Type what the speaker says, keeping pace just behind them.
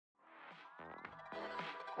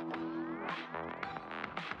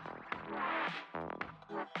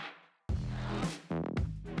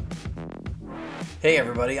Hey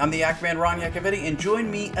everybody, I'm the Act Man Ron Yakovitty, and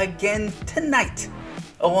join me again tonight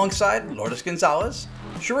alongside Lourdes Gonzalez,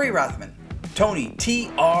 Sheree Rathman, Tony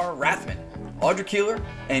T.R. Rathman, Audra Keeler,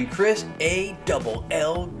 and Chris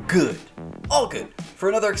A.L.L. Good. All good for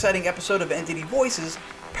another exciting episode of Entity Voices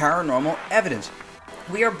Paranormal Evidence.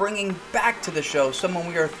 We are bringing back to the show someone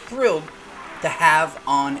we are thrilled to have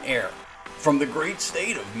on air. From the great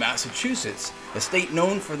state of Massachusetts, a state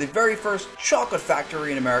known for the very first chocolate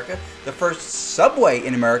factory in America, the first subway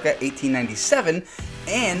in America, 1897,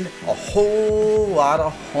 and a whole lot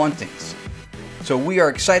of hauntings. So we are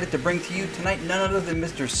excited to bring to you tonight none other than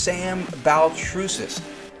Mr. Sam Baltrusis.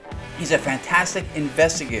 He's a fantastic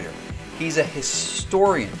investigator. He's a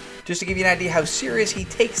historian. Just to give you an idea how serious he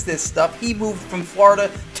takes this stuff, he moved from Florida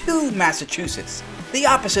to Massachusetts, the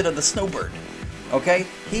opposite of the snowbird. Okay,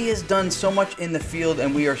 he has done so much in the field,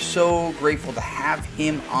 and we are so grateful to have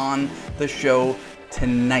him on the show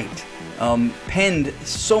tonight. Penned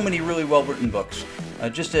so many really well-written books.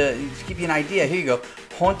 Just to give you an idea, here you go.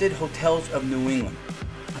 Haunted Hotels of New England.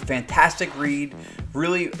 A fantastic read.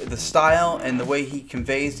 Really, the style and the way he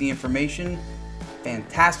conveys the information,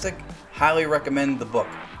 fantastic. Highly recommend the book.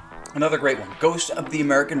 Another great one, Ghosts of the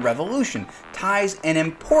American Revolution, ties an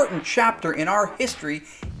important chapter in our history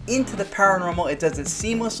into the paranormal. It does it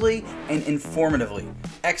seamlessly and informatively.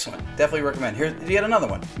 Excellent. Definitely recommend. Here's yet another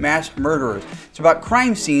one, Mass Murderers. It's about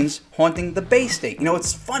crime scenes haunting the Bay State. You know,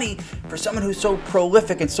 it's funny, for someone who's so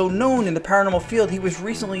prolific and so known in the paranormal field, he was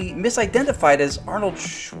recently misidentified as Arnold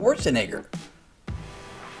Schwarzenegger.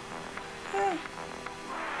 I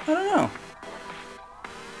don't know.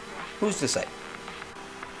 Who's to say?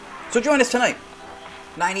 So join us tonight,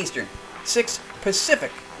 9 Eastern, 6 Pacific,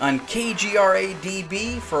 on KGRA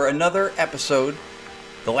DB for another episode.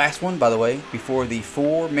 The last one, by the way, before the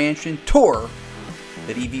 4-mansion tour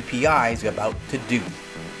that EVPI is about to do.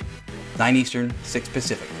 9 Eastern, 6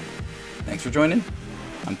 Pacific. Thanks for joining.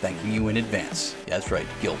 I'm thanking you in advance. Yeah, that's right,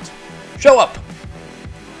 guilt. Show up!